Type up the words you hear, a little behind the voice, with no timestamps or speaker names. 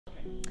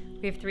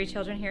We have 3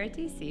 children here at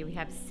DC. We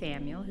have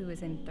Samuel, who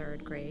is in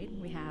 3rd grade.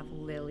 We have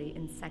Lily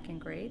in 2nd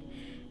grade.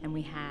 And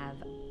we have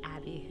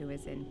Abby, who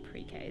is in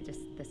pre-K.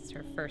 This is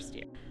her 1st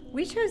year.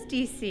 We chose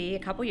DC a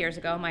couple years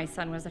ago. My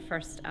son was the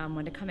first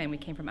one to come in. We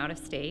came from out of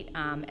state.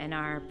 And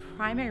our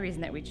primary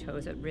reason that we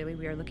chose it, really,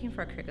 we were looking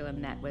for a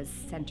curriculum that was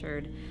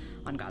centered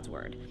on God's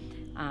Word.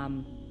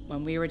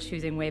 When we were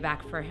choosing way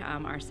back for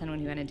our son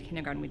when he went into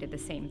kindergarten, we did the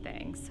same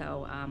thing.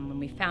 So when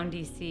we found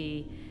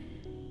DC,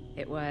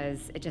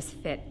 it just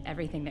fit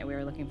everything that we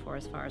were looking for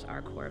as far as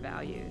our core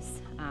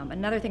values.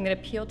 Another thing that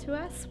appealed to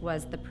us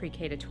was the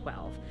pre-K to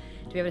 12.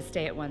 To be able to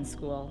stay at one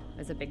school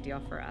is a big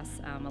deal for us.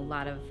 A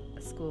lot of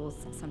schools,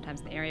 sometimes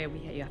in the area,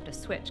 you have to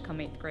switch come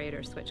 8th grade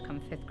or switch come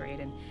 5th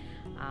grade,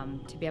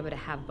 and to be able to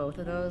have both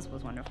of those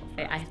was wonderful.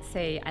 I'd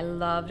say I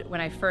loved,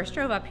 when I first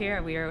drove up here,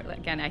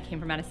 I came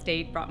from out of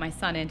state, brought my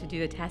son in to do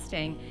the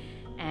testing,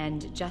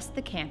 and just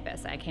the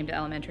campus, I came to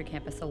elementary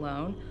campus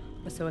alone,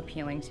 was so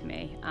appealing to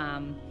me.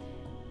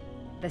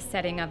 The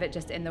setting of it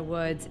just in the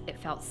woods, it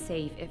felt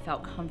safe, it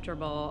felt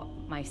comfortable.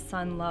 My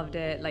son loved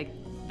it.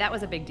 That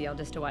was a big deal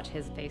just to watch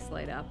his face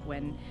light up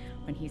when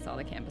he saw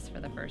the campus for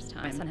the first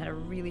time. My son had a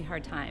really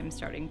hard time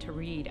starting to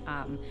read.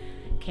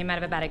 Came out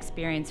of a bad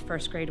experience.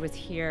 1st grade was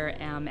here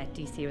at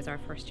DC. It was our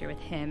 1st year with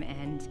him,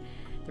 and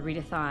the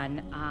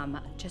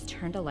readathon just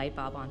turned a light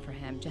bulb on for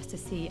him, just to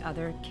see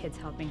other kids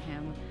helping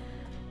him,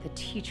 the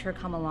teacher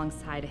come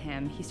alongside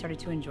him. He started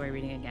to enjoy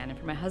reading again, and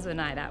for my husband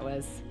and I, that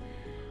was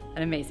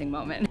an amazing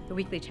moment. The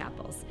weekly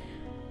chapels.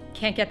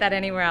 Can't get that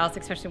anywhere else,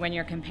 especially when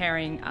you're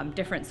comparing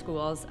different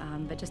schools,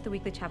 but just the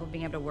weekly chapel,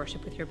 being able to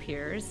worship with your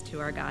peers, to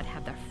our God,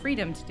 have the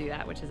freedom to do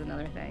that, which is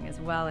another thing, as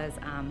well as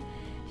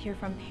hear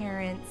from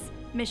parents,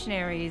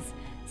 missionaries,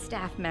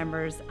 staff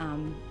members,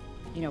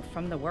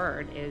 from the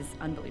Word is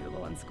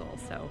unbelievable in school,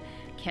 so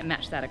can't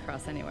match that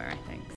across anywhere, I think.